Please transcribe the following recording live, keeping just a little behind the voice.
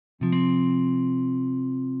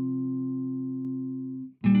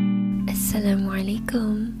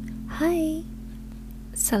Assalamualaikum. Hi.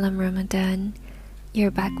 Salam Ramadan. You're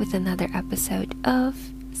back with another episode of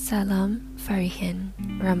Salam Farihin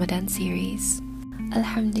Ramadan series.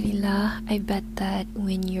 Alhamdulillah, I bet that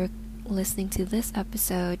when you're listening to this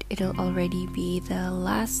episode, it'll already be the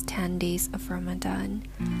last 10 days of Ramadan.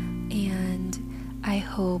 And I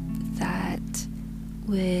hope that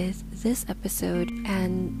with this episode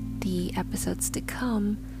and the episodes to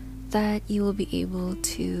come, that you will be able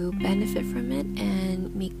to benefit from it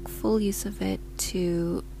and make full use of it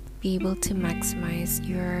to be able to maximize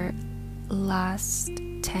your last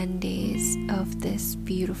 10 days of this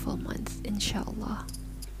beautiful month, inshallah.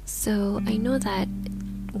 So I know that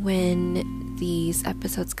when these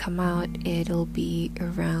episodes come out, it'll be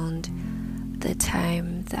around the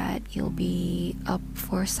time that you'll be up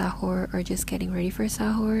for sahur or just getting ready for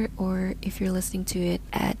sahur, or if you're listening to it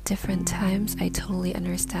at different times, I totally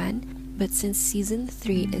understand. But since season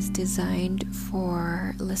 3 is designed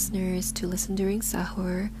for listeners to listen during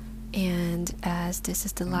sahur, and as this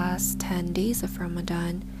is the last 10 days of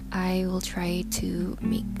Ramadan, I will try to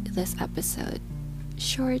make this episode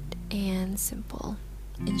short and simple,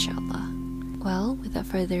 inshallah. Well, without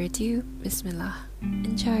further ado, Bismillah.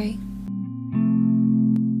 Enjoy.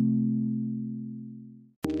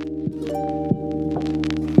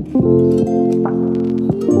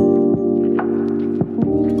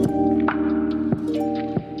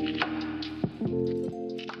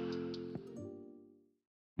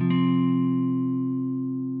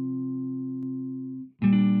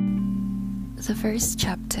 The first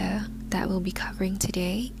chapter that we'll be covering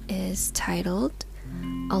today is titled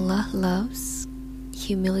Allah Loves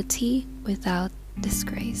Humility Without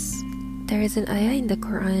Disgrace. There is an ayah in the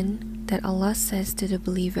Quran that Allah says to the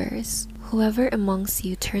believers, "Whoever amongst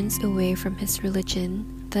you turns away from his religion,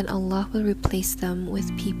 then Allah will replace them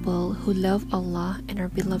with people who love Allah and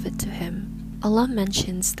are beloved to Him." Allah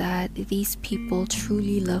mentions that these people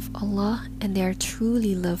truly love Allah and they are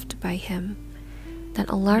truly loved by Him. Then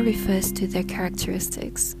Allah refers to their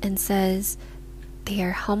characteristics and says they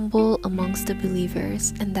are humble amongst the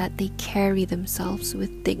believers and that they carry themselves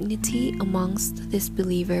with dignity amongst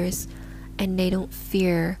disbelievers and they don't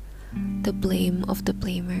fear the blame of the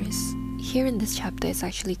blamers. Here in this chapter is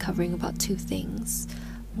actually covering about two things.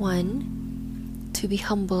 One, to be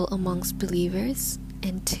humble amongst believers,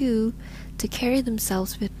 and two, to carry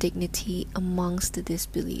themselves with dignity amongst the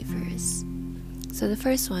disbelievers. So the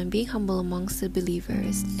first one, being humble amongst the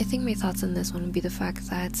believers, I think my thoughts on this one would be the fact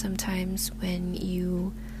that sometimes when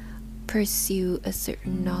you pursue a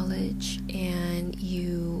certain knowledge and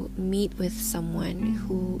you meet with someone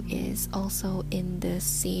who is also in the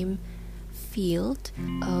same field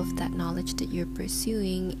of that knowledge that you're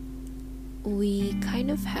pursuing, we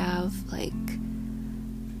kind of have like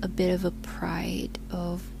a bit of a pride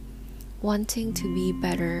of wanting to be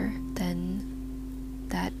better than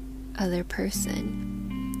that other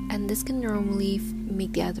person, and this can normally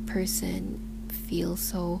make the other person feel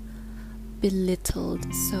so belittled,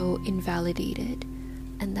 so invalidated,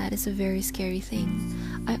 and that is a very scary thing.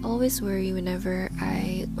 I always worry whenever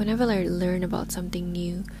I learn about something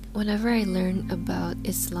new, whenever I learn about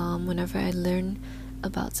Islam, whenever I learn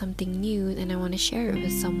about something new and I want to share it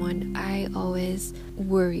with someone, I always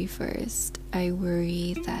worry first. I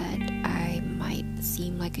worry that I might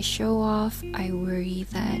seem like a show-off. I worry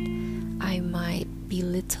that I might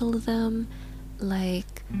belittle them.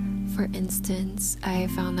 Like, for instance, I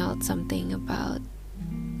found out something about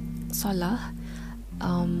Salah.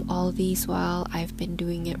 All these while I've been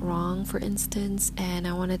doing it wrong, for instance, and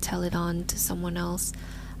I want to tell it on to someone else.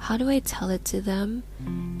 How do I tell it to them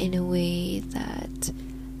in a way that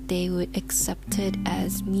they would accept it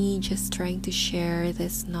as me just trying to share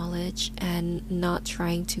this knowledge and not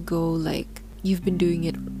trying to go like, you've been doing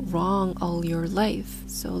it wrong all your life,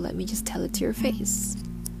 so let me just tell it to your face.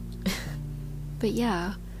 But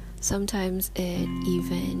yeah, sometimes it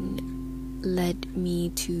even led me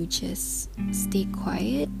to just stay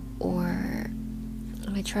quiet, or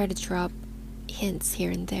I try to drop hints here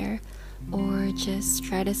and there, or just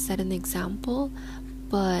try to set an example.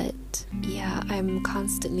 But yeah, I'm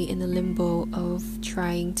constantly in a limbo of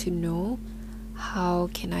trying to know how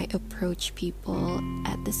can I approach people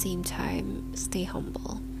at the same time stay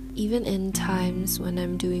humble. Even in times when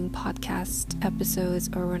I'm doing podcast episodes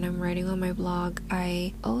or when I'm writing on my blog,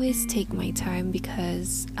 I always take my time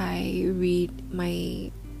because I read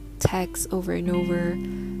my text over and over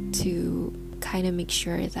to kind of make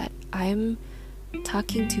sure that I'm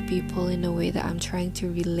talking to people in a way that I'm trying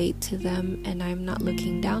to relate to them and I'm not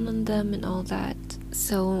looking down on them and all that.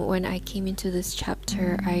 So when I came into this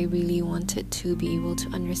chapter, I really wanted to be able to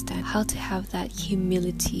understand how to have that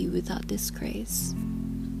humility without disgrace.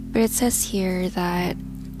 But it says here that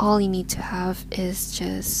all you need to have is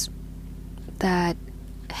just that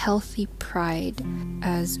healthy pride.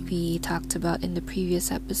 As we talked about in the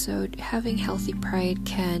previous episode, having healthy pride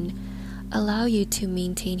can allow you to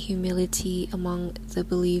maintain humility among the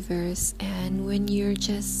believers. And when you're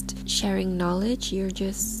just sharing knowledge, you're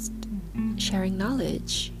just sharing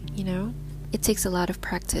knowledge, It takes a lot of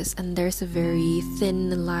practice, and there's a very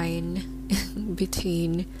thin line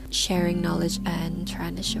between sharing knowledge and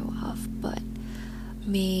trying to show off. But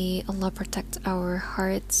may Allah protect our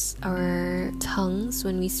hearts, our tongues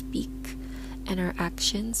when we speak, and our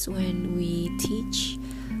actions when we teach,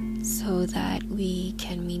 so that we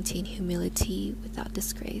can maintain humility without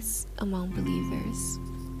disgrace among believers.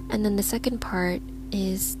 And then the second part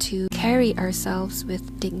is to carry ourselves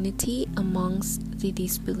with dignity amongst the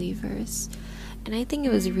disbelievers. And I think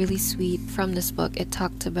it was really sweet from this book. It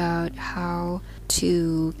talked about how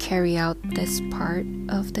to carry out this part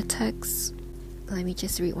of the text. Let me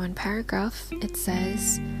just read one paragraph. It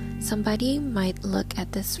says, somebody might look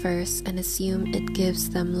at this verse and assume it gives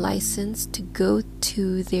them license to go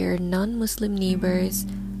to their non-Muslim neighbors,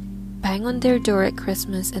 bang on their door at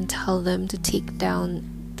Christmas, and tell them to take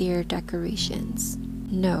down their decorations.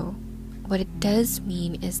 No, what it does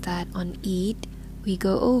mean is that on Eid, we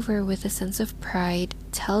go over with a sense of pride,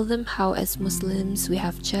 tell them how as Muslims we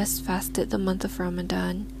have just fasted the month of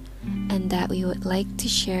Ramadan, and that we would like to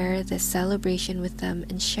share this celebration with them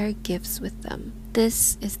and share gifts with them.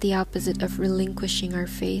 This is the opposite of relinquishing our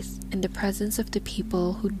faith in the presence of the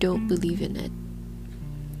people who don't believe in it.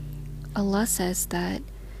 Allah says that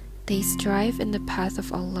they strive in the path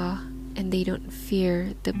of Allah and they don't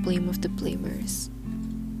fear the blame of the blamers.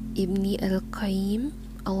 Ibn al-Qayyim,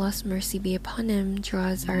 Allah's mercy be upon him,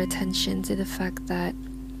 draws our attention to the fact that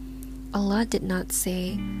Allah did not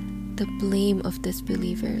say the blame of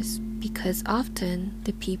disbelievers, because often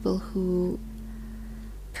the people who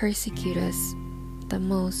persecute us the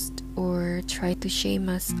most or try to shame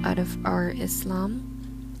us out of our Islam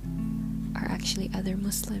are actually other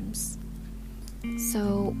Muslims.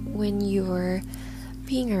 So when you're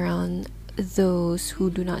being around those who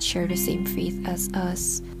do not share the same faith as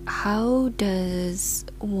us, how does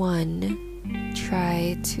one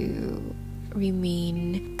try to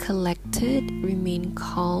remain collected, remain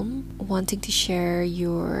calm, wanting to share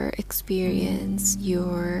your experience,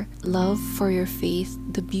 your love for your faith,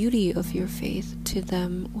 the beauty of your faith to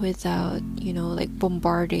them without,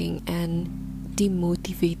 bombarding and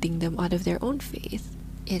demotivating them out of their own faith?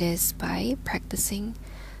 It is by practicing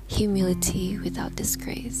humility without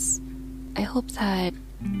disgrace. I hope that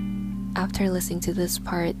after listening to this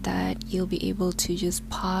part that you'll be able to just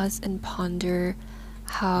pause and ponder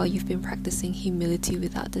how you've been practicing humility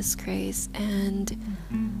without disgrace, and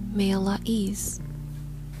may Allah ease.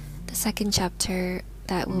 The second chapter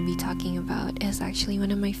that we'll be talking about is actually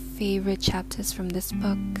one of my favorite chapters from this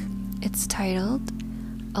book. It's titled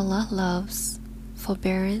Allah Loves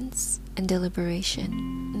Forbearance and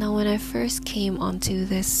Deliberation. Now, when I first came onto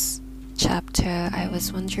this chapter, I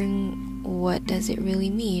was wondering, what does it really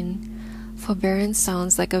mean? Forbearance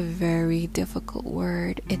sounds like a very difficult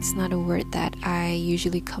word. It's not a word that I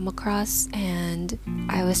usually come across, and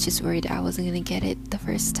I was just worried I wasn't going to get it the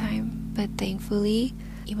first time. But thankfully,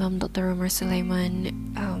 Imam Dr. Omar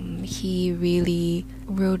Sulaiman, he really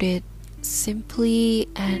wrote it simply,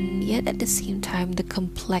 and yet at the same time, the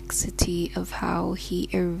complexity of how he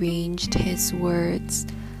arranged his words,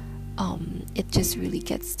 it just really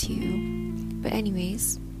gets to you. But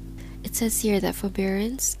anyways, it says here that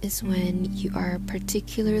forbearance is when you are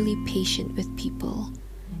particularly patient with people.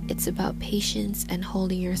 It's about patience and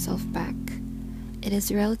holding yourself back. It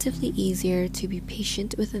is relatively easier to be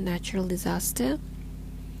patient with a natural disaster,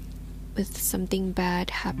 with something bad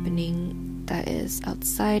happening that is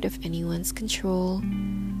outside of anyone's control,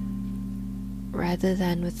 rather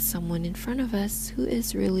than with someone in front of us who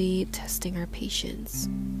is really testing our patience.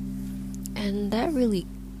 And that really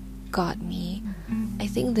got me. I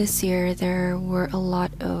think this year there were a lot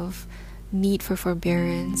of need for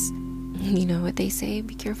forbearance. You know what they say,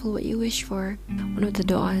 be careful what you wish for. One of the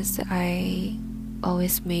du'as that I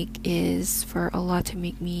always make is for Allah to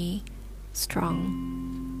make me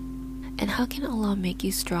strong. And how can Allah make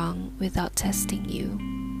you strong without testing you?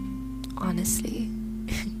 Honestly.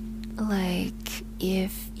 Like,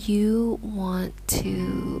 if you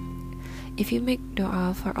make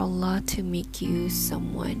dua for Allah to make you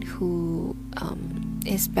someone who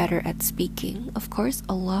is better at speaking, of course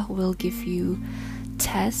Allah will give you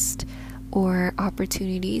test, or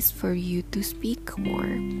opportunities for you to speak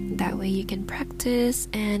more. That way you can practice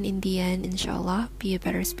and in the end, inshallah, be a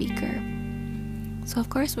better speaker. So of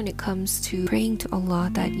course, when it comes to praying to Allah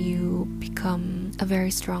that you become a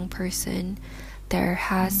very strong person, there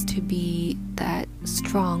has to be that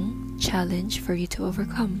strong challenge for you to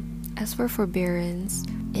overcome. As for forbearance,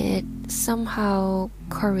 it somehow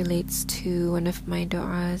correlates to one of my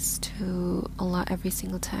du'as to Allah every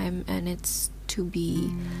single time, and it's to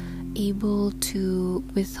be able to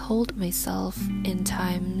withhold myself in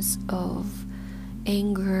times of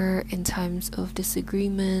anger, in times of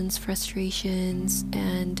disagreements, frustrations,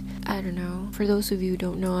 and I don't know. For those of you who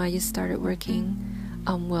don't know, I just started working.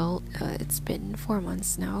 It's been 4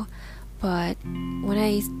 months now, but when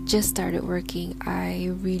I just started working,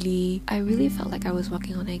 I really felt like I was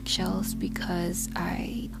walking on eggshells because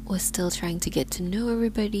I was still trying to get to know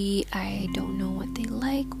everybody. I don't know what they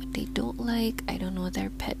like, what they don't like. I don't know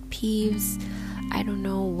their pet peeves. I don't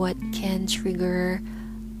know what can trigger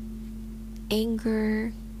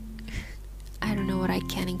anger. I don't know what I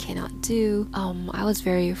can and cannot do. I was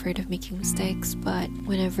very afraid of making mistakes, but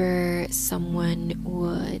whenever someone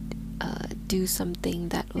would do something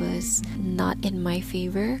that was not in my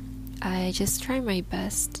favor, I just try my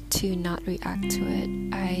best to not react to it.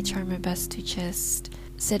 I try my best to just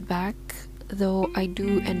sit back, though I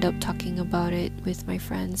do end up talking about it with my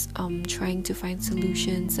friends, trying to find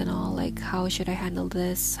solutions and all, like how should I handle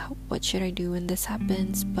this, what should I do when this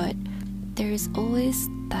happens. But there's always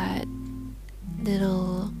that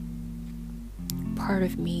little part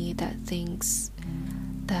of me that thinks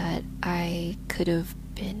that I could have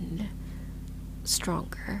been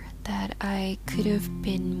stronger, that I could have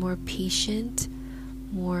been more patient,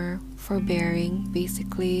 more forbearing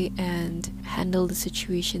basically, and handle the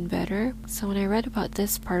situation better. So when I read about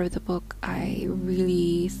this part of the book, I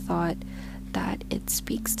really thought that it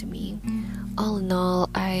speaks to me. All in all,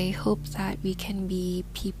 I hope that we can be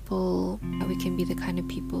the kind of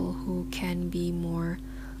people who can be more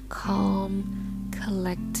calm,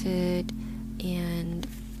 collected, and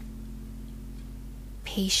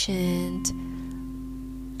patient,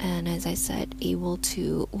 and as I said, able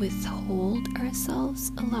to withhold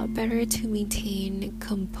ourselves a lot better, to maintain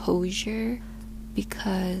composure,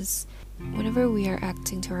 because whenever we are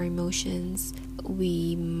acting to our emotions,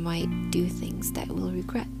 we might do things that we'll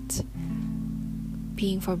regret.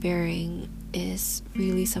 Being forbearing is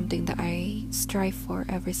really something that I strive for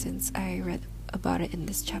ever since I read about it in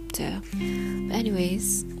this chapter. But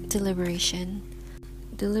anyways, deliberation.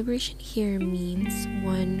 Deliberation here means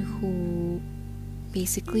one who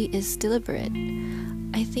basically is deliberate.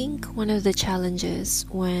 I think one of the challenges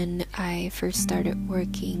when I first started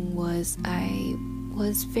working was I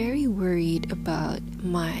was very worried about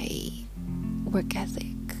my work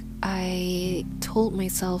ethic. I told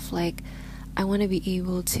myself, like, I want to be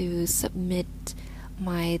able to submit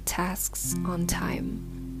my tasks on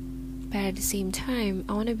time, but at the same time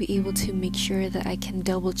I want to be able to make sure that I can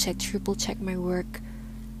double check, triple check my work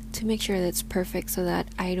to make sure that it's perfect, so that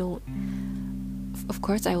I don't, of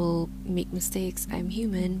course I will make mistakes, I'm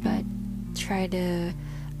human, but try to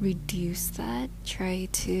reduce that, try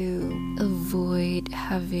to avoid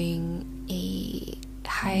having a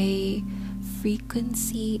high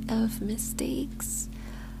frequency of mistakes.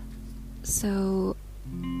 So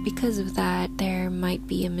because of that, there might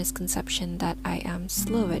be a misconception that I am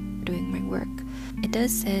slow at doing my work. It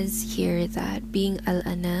does says here that being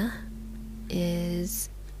al-ana is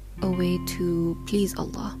a way to please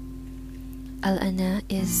Allah. Al-ana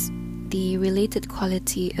is the related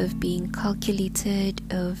quality of being calculated,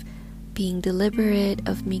 of being deliberate,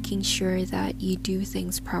 of making sure that you do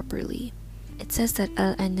things properly. It says that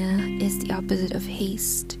al-ana is the opposite of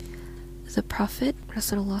haste. The Prophet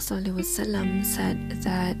Rasulullah ﷺ said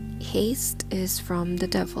that haste is from the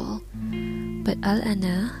devil, but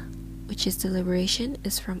al-ana, which is deliberation,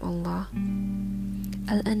 is from Allah.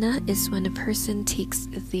 Al-ana is when a person takes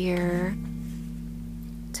their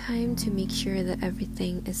time to make sure that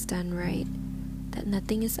everything is done right, that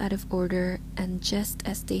nothing is out of order, and just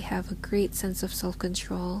as they have a great sense of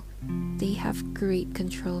self-control, they have great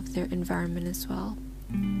control of their environment as well.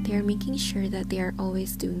 They are making sure that they are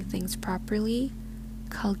always doing things properly,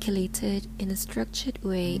 calculated, in a structured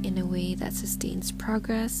way, in a way that sustains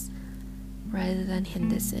progress rather than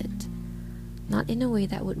hinders it. Not in a way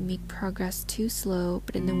that would make progress too slow,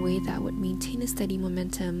 but in a way that would maintain a steady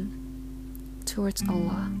momentum towards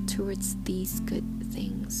Allah, towards these good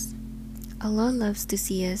things. Allah loves to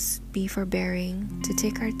see us be forbearing, to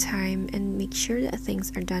take our time and make sure that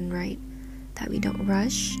things are done right, that we don't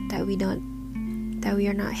rush, that we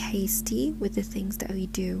are not hasty with the things that we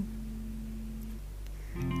do.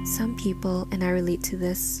 Some people, and I relate to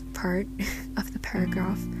this part of the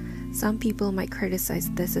paragraph, some people might criticize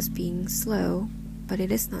this as being slow, but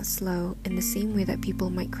it is not slow, in the same way that people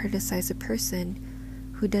might criticize a person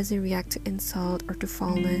who doesn't react to insult or to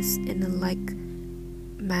foulness in a like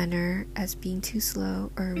manner as being too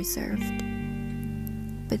slow or reserved.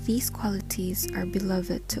 But these qualities are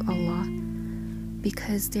beloved to Allah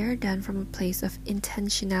because they are done from a place of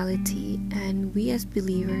intentionality, and we as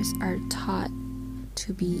believers are taught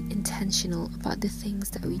to be intentional about the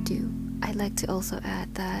things that we do. I'd like to also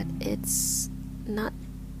add that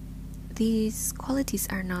these qualities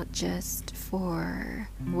are not just for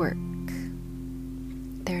work.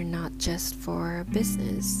 They're not just for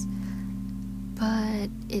business, but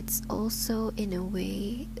it's also in a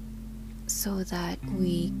way so that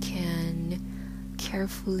we can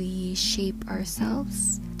carefully shape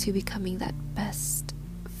ourselves to becoming that best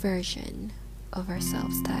version of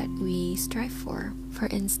ourselves that we strive for. For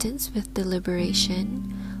instance, with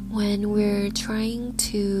deliberation, when we're trying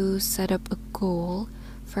to set up a goal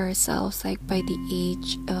for ourselves, like by the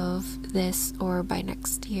age of this or by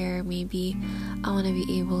next year, maybe I want to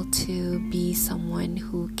be able to be someone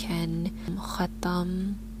who can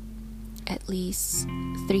khatam at least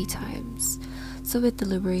 3 times. So with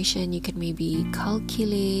deliberation, you can maybe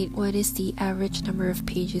calculate what is the average number of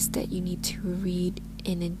pages that you need to read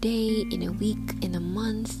in a day, in a week, in a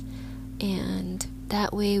month, and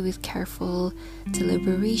that way with careful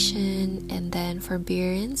deliberation and then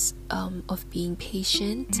forbearance of being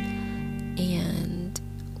patient and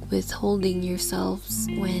withholding yourselves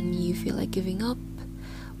when you feel like giving up,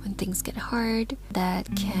 when things get hard, that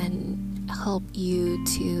can help you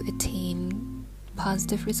to attain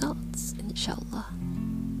positive results, inshallah.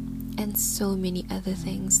 And so many other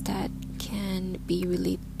things that can be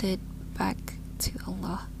related back to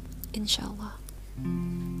Allah, inshallah.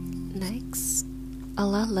 Next,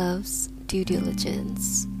 Allah loves due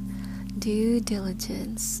diligence. Due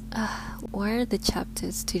diligence. Why are the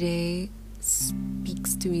chapters today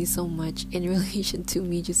speaks to me so much in relation to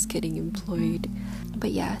me just getting employed?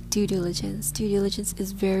 But yeah, due diligence. Due diligence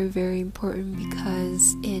is very, very important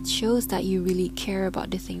because it shows that you really care about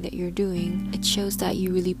the thing that you're doing. It shows that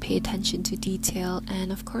you really pay attention to detail,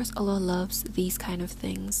 and of course Allah loves these kind of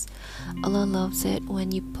things. Allah loves it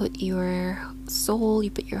when you put your soul, you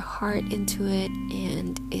put your heart into it,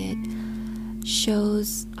 and it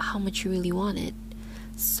shows how much you really want it.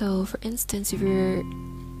 So for instance, if you're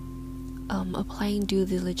applying due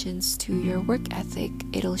diligence to your work ethic,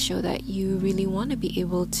 it'll show that you really want to be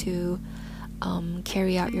able to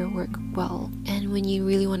carry out your work well. And when you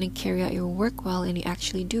really want to carry out your work well and you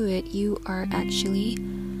actually do it, you are actually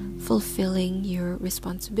fulfilling your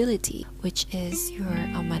responsibility, which is your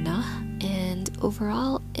amanah, and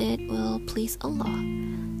overall it will please Allah.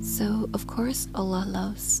 So of course Allah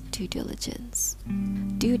loves due diligence.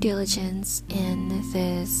 Due diligence in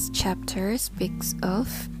this chapter speaks of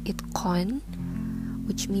itqan,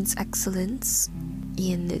 which means excellence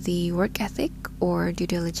in the work ethic or due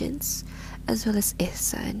diligence, as well as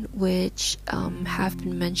ihsan, which have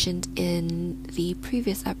been mentioned in the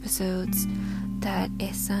previous episodes, that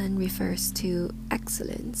ihsan refers to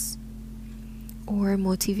excellence or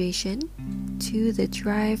motivation to the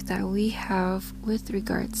drive that we have with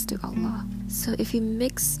regards to Allah. So if you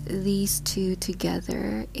mix these two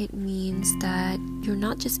together, it means that you're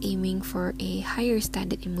not just aiming for a higher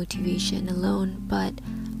standard in motivation alone, but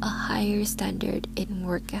a higher standard in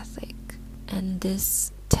work ethic. And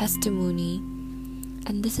this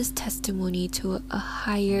is testimony to a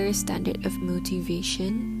higher standard of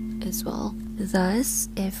motivation as well. Thus,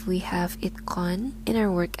 if we have itqan in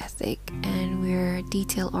our work ethic and we're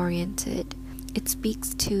detail oriented, it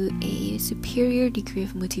speaks to a superior degree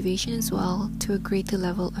of motivation as well, to a greater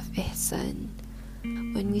level of ihsan.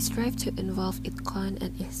 When we strive to involve itqan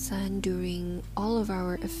and ihsan during all of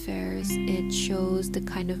our affairs, it shows the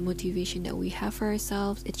kind of motivation that we have for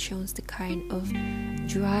ourselves, it shows the kind of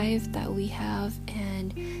drive that we have,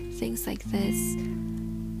 and things like this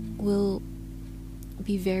will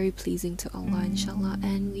be very pleasing to Allah, inshallah,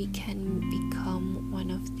 and we can become one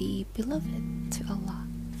of the beloved to Allah.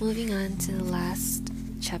 Moving on to the last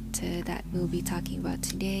chapter that we'll be talking about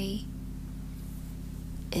today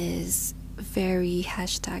is very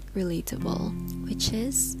 #relatable, which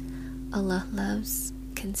is Allah loves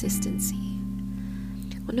consistency.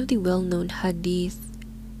 One of the well-known hadith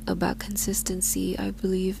about consistency, I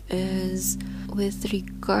believe, is with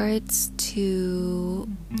regards to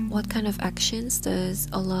what kind of actions does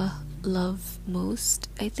Allah love most,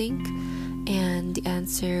 I think, and the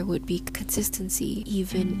answer would be consistency,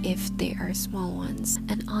 even if they are small ones.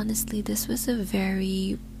 And honestly, this was a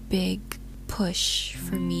very big push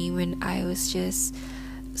for me when I was just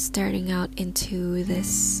starting out into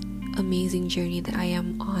this amazing journey that I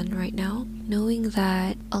am on right now. Knowing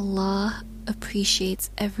that Allah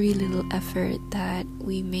appreciates every little effort that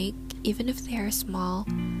we make, even if they are small,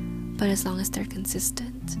 but as long as they're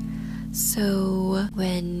consistent. So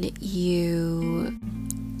when you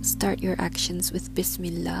start your actions with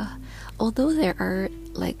Bismillah, although there are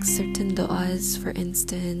like certain du'as, for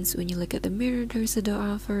instance, when you look at the mirror, there's a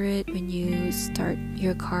du'a for it. When you start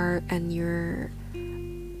your car and you're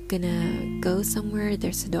gonna go somewhere,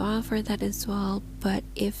 there's a du'a for that as well. But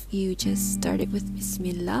if you just start it with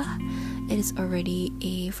Bismillah, it is already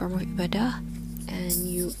a form of ibadah,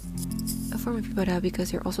 and a form of ibadah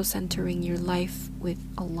because you're also centering your life with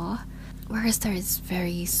Allah. Whereas there is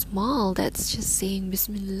very small, that's just saying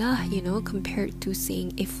Bismillah, compared to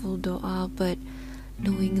saying a full dua. But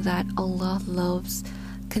knowing that Allah loves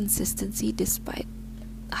consistency despite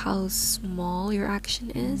how small your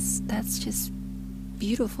action is, that's just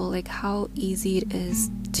beautiful. Like how easy it is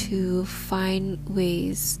to find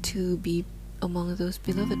ways to be among those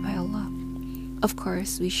beloved by Allah. Of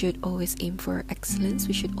course, we should always aim for excellence.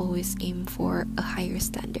 We should always aim for a higher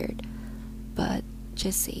standard. But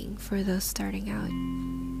just saying, for those starting out.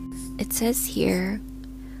 It says here,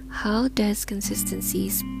 how does consistency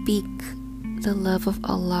speak the love of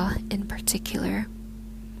Allah in particular?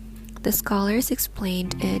 The scholars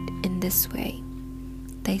explained it in this way.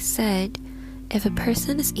 They said, if a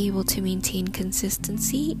person is able to maintain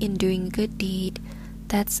consistency in doing a good deed,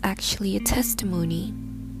 that's actually a testimony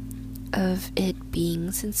of it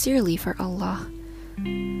being sincerely for Allah.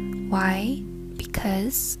 Why?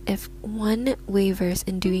 Because if one wavers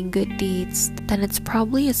in doing good deeds, then it's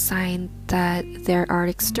probably a sign that there are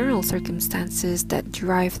external circumstances that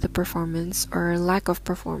drive the performance or lack of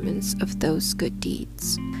performance of those good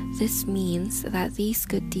deeds. This means that these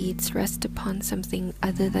good deeds rest upon something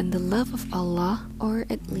other than the love of Allah, or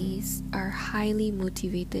at least are highly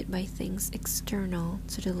motivated by things external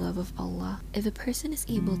to the love of Allah. If a person is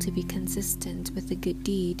able to be consistent with a good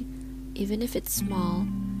deed, even if it's small,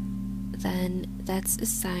 then that's a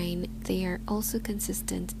sign they are also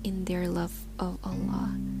consistent in their love of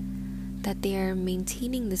Allah, that they are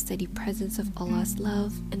maintaining the steady presence of Allah's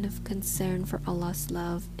love and of concern for Allah's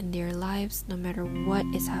love in their lives, no matter what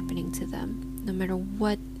is happening to them, no matter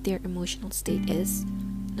what their emotional state is,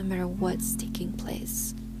 no matter what's taking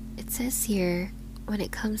place. It says here, when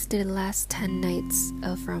it comes to the last 10 nights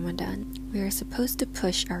of Ramadan, we are supposed to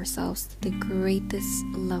push ourselves to the greatest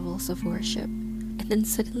levels of worship. And then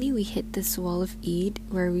suddenly we hit this wall of Eid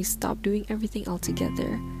where we stop doing everything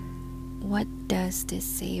altogether. What does this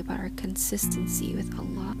say about our consistency with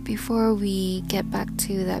Allah? Before we get back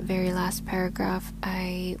to that very last paragraph,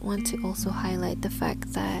 I want to also highlight the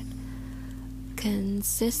fact that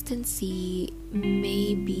consistency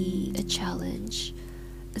may be a challenge.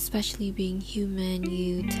 Especially being human,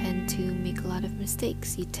 you tend to make a lot of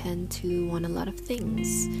mistakes. You tend to want a lot of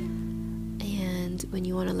things. And when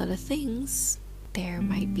you want a lot of things, there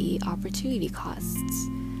might be opportunity costs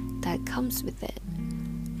that comes with it.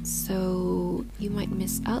 So you might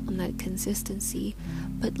miss out on that consistency.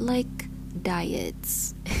 But like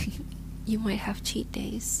diets, you might have cheat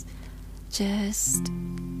days. Just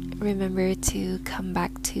remember to come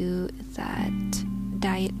back to that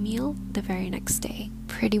diet meal the very next day.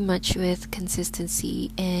 Pretty much with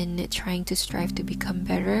consistency in trying to strive to become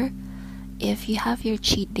better. If you have your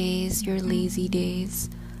cheat days, your lazy days,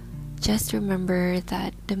 just remember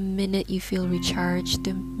that the minute you feel recharged,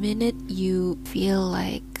 the minute you feel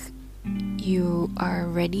like you are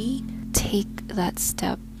ready, take that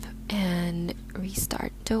step and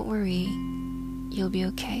restart. Don't worry, you'll be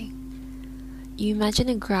okay. You imagine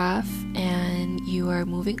a graph and you are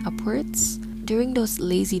moving upwards. During those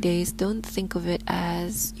lazy days, don't think of it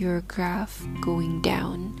as your graph going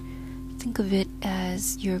down. Think of it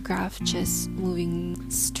as your graph just moving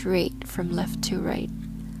straight from left to right.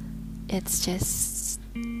 It's just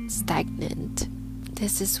stagnant.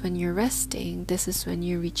 This is when you're resting. This is when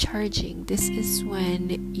you're recharging. This is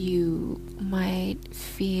when you might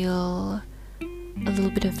feel a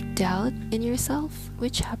little bit of doubt in yourself,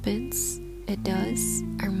 which happens. It does.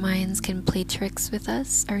 Our minds can play tricks with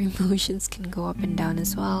us. Our emotions can go up and down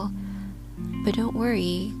as well. But don't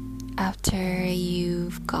worry. After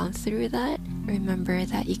you've gone through that, remember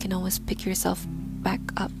that you can always pick yourself back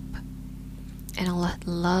up. And Allah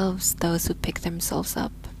loves those who pick themselves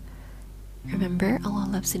up. Remember, Allah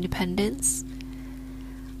loves independence.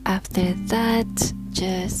 After that,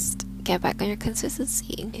 just get back on your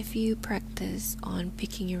consistency. If you practice on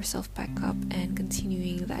picking yourself back up and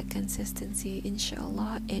continuing that consistency,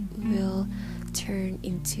 inshallah, it will turn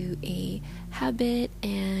into a habit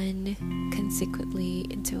and consequently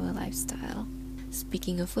into a lifestyle.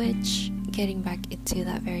 Speaking of which, getting back into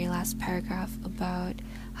that very last paragraph about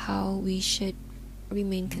how we should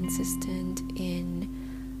remain consistent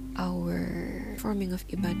in our forming of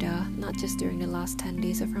ibadah, not just during the last 10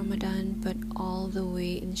 days of Ramadan, but all the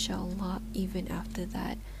way, inshallah, even after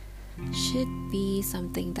that, should be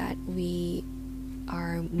something that we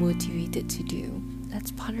are motivated to do.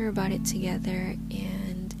 Let's ponder about it together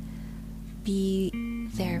and be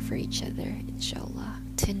there for each other, inshallah.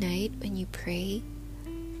 Tonight, when you pray,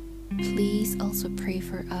 please also pray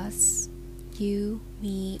for us, you,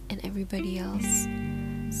 me, and everybody else,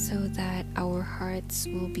 so that our hearts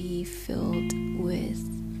will be filled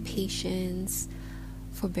with patience,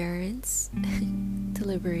 forbearance,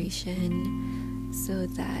 deliberation, so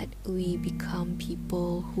that we become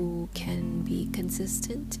people who can be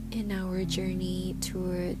consistent in our journey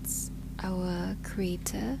towards our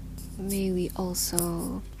Creator. May we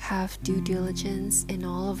also have due diligence in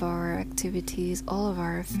all of our activities, all of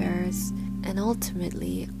our affairs, and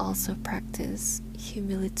ultimately also practice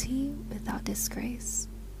humility without disgrace,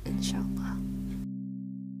 inshallah.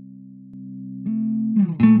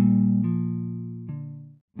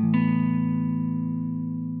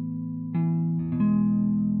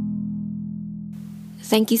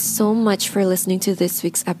 Thank you so much for listening to this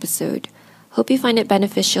week's episode. Hope you find it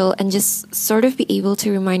beneficial and just sort of be able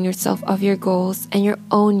to remind yourself of your goals and your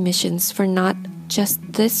own missions for not just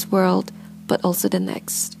this world, but also the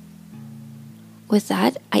next. With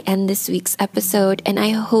that, I end this week's episode and I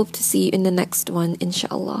hope to see you in the next one,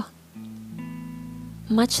 inshallah.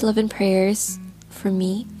 Much love and prayers from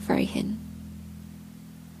me, Farihin.